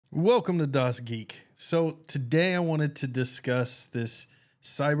Welcome to DOS Geek. So today I wanted to discuss this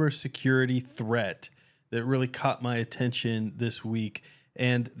cybersecurity threat that really caught my attention this week.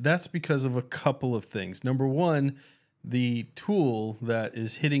 And that's because of a couple of things. Number one, the tool that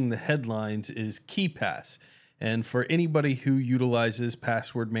is hitting the headlines is KeePass. And for anybody who utilizes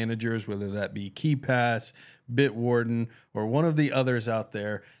password managers, whether that be KeePass, Bitwarden, or one of the others out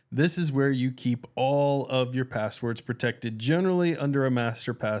there, this is where you keep all of your passwords protected, generally under a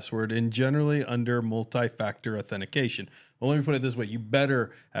master password and generally under multi-factor authentication. Well, let me put it this way. You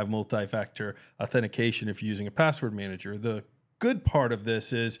better have multi-factor authentication if you're using a password manager. The good part of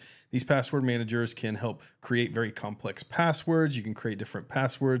this is these password managers can help create very complex passwords. You can create different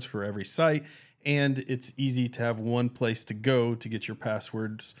passwords for every site, and it's easy to have one place to go to get your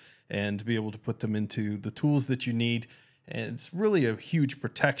passwords and be able to put them into the tools that you need. And it's really a huge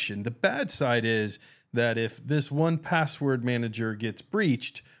protection. The bad side is that if this one password manager gets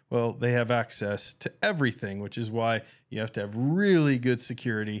breached, well, they have access to everything, which is why you have to have really good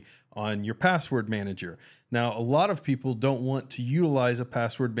security on your password manager. Now, a lot of people don't want to utilize a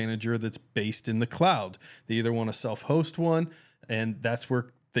password manager that's based in the cloud. They either want to self-host one, and that's where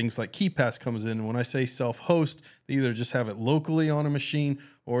things like KeePass comes in. And when I say self-host, they either just have it locally on a machine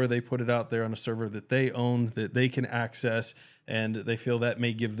or they put it out there on a server that they own, that they can access, and they feel that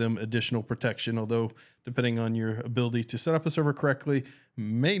may give them additional protection, although depending on your ability to set up a server correctly,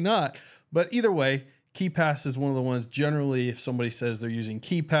 may not. But either way, KeePass is one of the ones. Generally, if somebody says they're using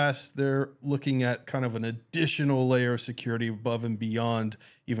KeePass, they're looking at kind of an additional layer of security above and beyond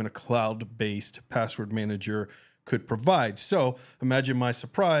even a cloud-based password manager could provide. So imagine my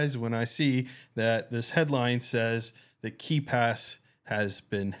surprise when I see that this headline says that KeePass has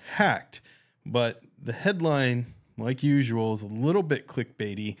been hacked. But the headline, like usual, is a little bit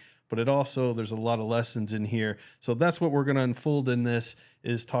clickbaity, but there's a lot of lessons in here. So that's what we're going to unfold in this,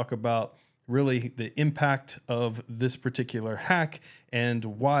 is talk about really the impact of this particular hack and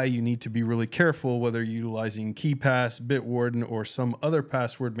why you need to be really careful whether you're utilizing KeePass, Bitwarden, or some other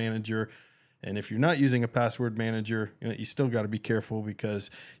password manager. And if you're not using a password manager, you still got to be careful because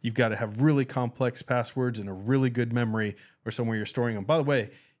you've got to have really complex passwords and a really good memory or somewhere you're storing them. By the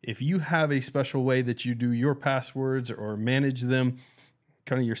way, if you have a special way that you do your passwords or manage them,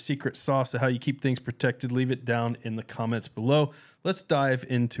 kind of your secret sauce of how you keep things protected, leave it down in the comments below. Let's dive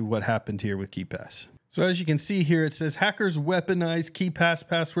into what happened here with KeePass. So as you can see here, it says hackers weaponize KeePass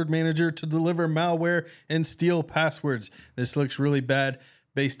password manager to deliver malware and steal passwords. This looks really bad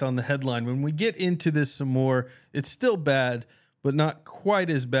based on the headline. When we get into this some more, it's still bad, but not quite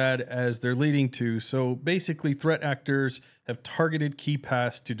as bad as they're leading to. So basically, threat actors have targeted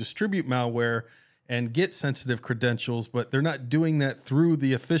KeePass to distribute malware and get sensitive credentials, but they're not doing that through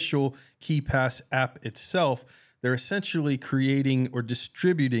the official KeePass app itself. They're essentially creating or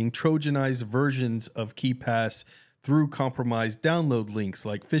distributing Trojanized versions of KeePass through compromised download links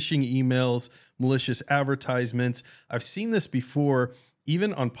like phishing emails, malicious advertisements. I've seen this before,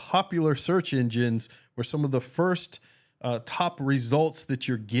 even on popular search engines, where some of the first top results that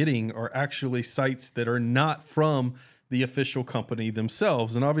you're getting are actually sites that are not from the official company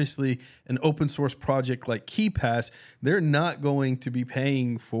themselves. And obviously, an open source project like KeePass, they're not going to be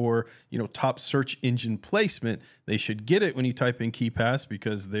paying for, top search engine placement. They should get it when you type in KeePass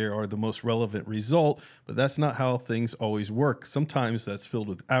because they are the most relevant result, but that's not how things always work. Sometimes that's filled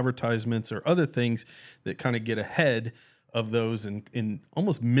with advertisements or other things that kind of get ahead of those and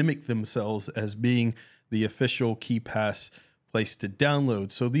almost mimic themselves as being the official KeePass place to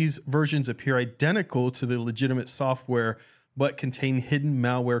download. So these versions appear identical to the legitimate software, but contain hidden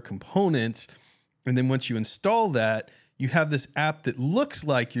malware components. And then once you install that, you have this app that looks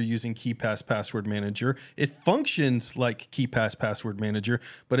like you're using KeePass Password Manager. It functions like KeePass Password Manager,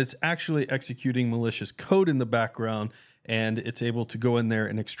 but it's actually executing malicious code in the background, and it's able to go in there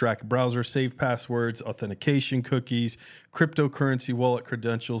and extract browser saved passwords, authentication cookies, cryptocurrency wallet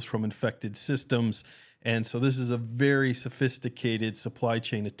credentials from infected systems. And so this is a very sophisticated supply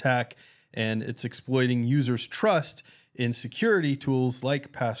chain attack, and it's exploiting users' trust in security tools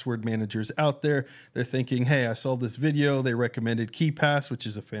like password managers out there. They're thinking, hey, I saw this video. They recommended KeePass, which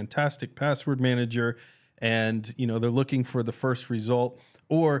is a fantastic password manager. And, they're looking for the first result.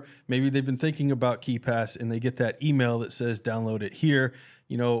 Or maybe they've been thinking about KeePass and they get that email that says download it here,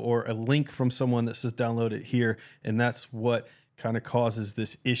 or a link from someone that says download it here. And that's what kind of causes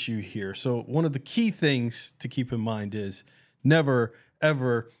this issue here. So one of the key things to keep in mind is never,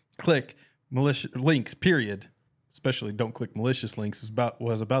 ever click malicious links, period. Especially don't click malicious links. Is what I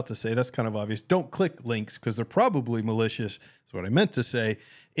was about to say. That's kind of obvious. Don't click links because they're probably malicious. That's what I meant to say.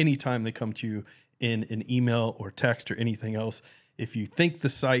 Anytime they come to you in an email or text or anything else, If you think the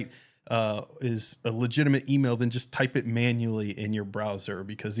site is a legitimate email, then just type it manually in your browser,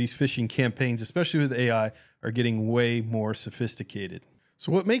 because these phishing campaigns, especially with AI, are getting way more sophisticated.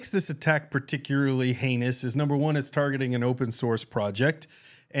 So what makes this attack particularly heinous is, number one, it's targeting an open source project.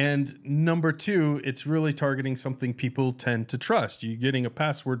 And number two, it's really targeting something people tend to trust. You're getting a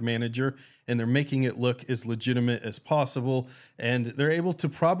password manager and they're making it look as legitimate as possible. And they're able to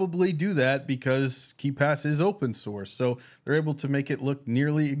probably do that because KeePass is open source. So they're able to make it look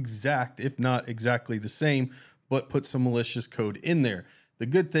nearly exact, if not exactly the same, but put some malicious code in there. The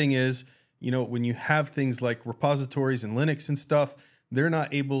good thing is, when you have things like repositories and Linux and stuff, they're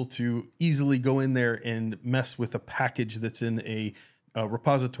not able to easily go in there and mess with a package that's in a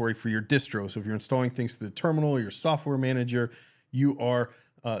repository for your distro. So if you're installing things to the terminal or your software manager, you are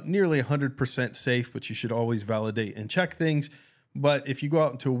nearly 100% safe, but you should always validate and check things. But if you go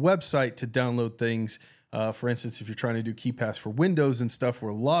out into a website to download things, for instance, if you're trying to do KeePass for Windows and stuff,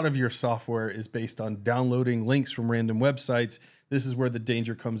 where a lot of your software is based on downloading links from random websites, this is where the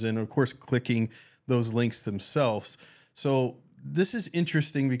danger comes in. And of course, clicking those links themselves. So this is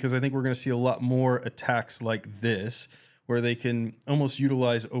interesting because I think we're going to see a lot more attacks like this, where they can almost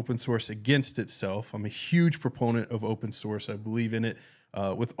utilize open source against itself. I'm a huge proponent of open source. I believe in it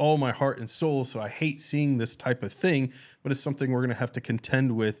with all my heart and soul. So I hate seeing this type of thing, but it's something we're going to have to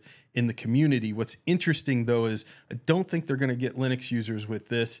contend with in the community. What's interesting, though, is I don't think they're going to get Linux users with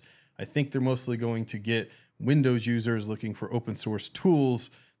this. I think they're mostly going to get Windows users looking for open source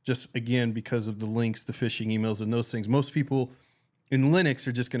tools, just again, because of the links, the phishing emails, and those things. Most people in Linux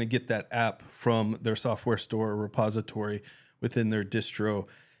are just going to get that app from their software store or repository within their distro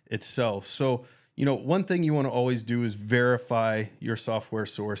itself. So, one thing you want to always do is verify your software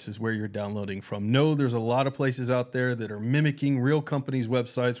source is where you're downloading from. No, there's a lot of places out there that are mimicking real companies'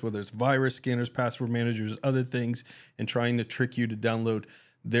 websites, whether it's virus scanners, password managers, other things, and trying to trick you to download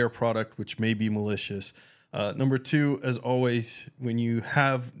their product, which may be malicious. Number two, as always, when you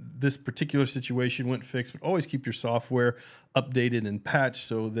have this particular situation went fixed, but always keep your software updated and patched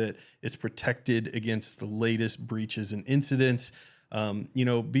so that it's protected against the latest breaches and incidents.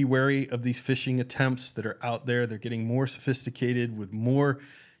 Be wary of these phishing attempts that are out there. They're getting more sophisticated with more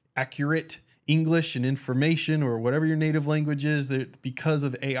accurate English and information, or whatever your native language is. Because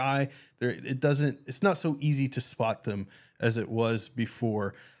of AI, it's not so easy to spot them as it was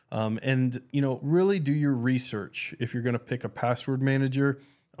before. Really do your research if you're going to pick a password manager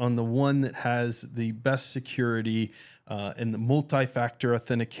on the one that has the best security and the multi-factor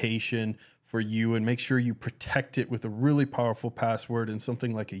authentication for you, and make sure you protect it with a really powerful password and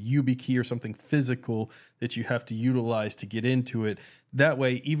something like a YubiKey or something physical that you have to utilize to get into it. That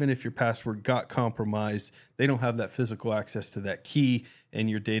way, even if your password got compromised, they don't have that physical access to that key and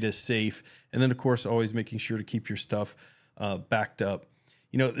your data is safe. And then, of course, always making sure to keep your stuff backed up.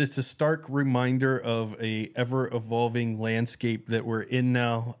 It's a stark reminder of a ever-evolving landscape that we're in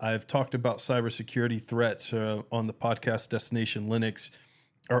now. I've talked about cybersecurity threats on the podcast Destination Linux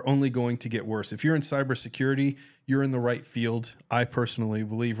are only going to get worse. If you're in cybersecurity, you're in the right field, I personally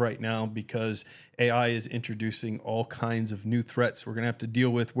believe right now, because AI is introducing all kinds of new threats we're going to have to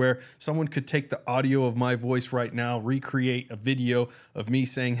deal with, where someone could take the audio of my voice right now, recreate a video of me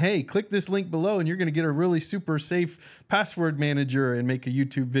saying, hey, click this link below and you're going to get a really super safe password manager, and make a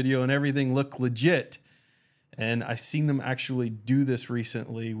YouTube video and everything look legit. And I've seen them actually do this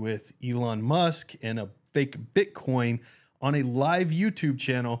recently with Elon Musk and a fake Bitcoin on a live YouTube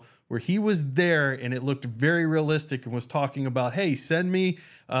channel where he was there, and it looked very realistic, and was talking about, hey, send me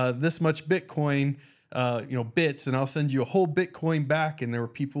this much Bitcoin, bits, and I'll send you a whole Bitcoin back. And there were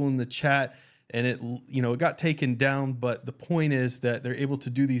people in the chat, and it got taken down. But the point is that they're able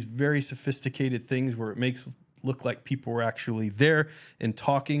to do these very sophisticated things where it makes it look like people were actually there and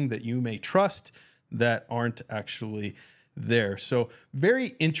talking that you may trust, that aren't actually there. So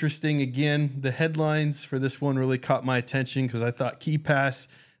very interesting. Again, the headlines for this one really caught my attention because I thought KeePass,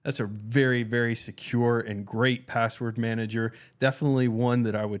 that's a very, very secure and great password manager. Definitely one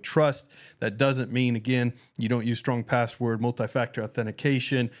that I would trust. That doesn't mean, again, you don't use strong password, multi-factor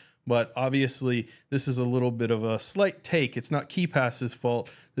authentication. But obviously, this is a little bit of a slight take. It's not KeePass's fault.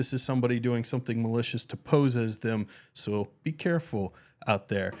 This is somebody doing something malicious to pose as them. So be careful out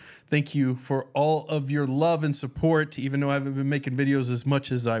there. Thank you for all of your love and support. Even though I haven't been making videos as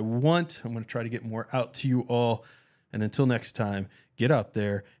much as I want, I'm going to try to get more out to you all. And until next time, get out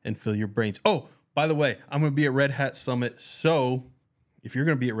there and fill your brains. Oh, by the way, I'm going to be at Red Hat Summit. So if you're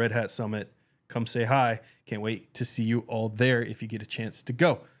going to be at Red Hat Summit, come say hi. Can't wait to see you all there if you get a chance to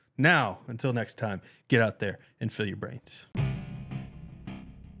go. Now, until next time, get out there and fill your brains.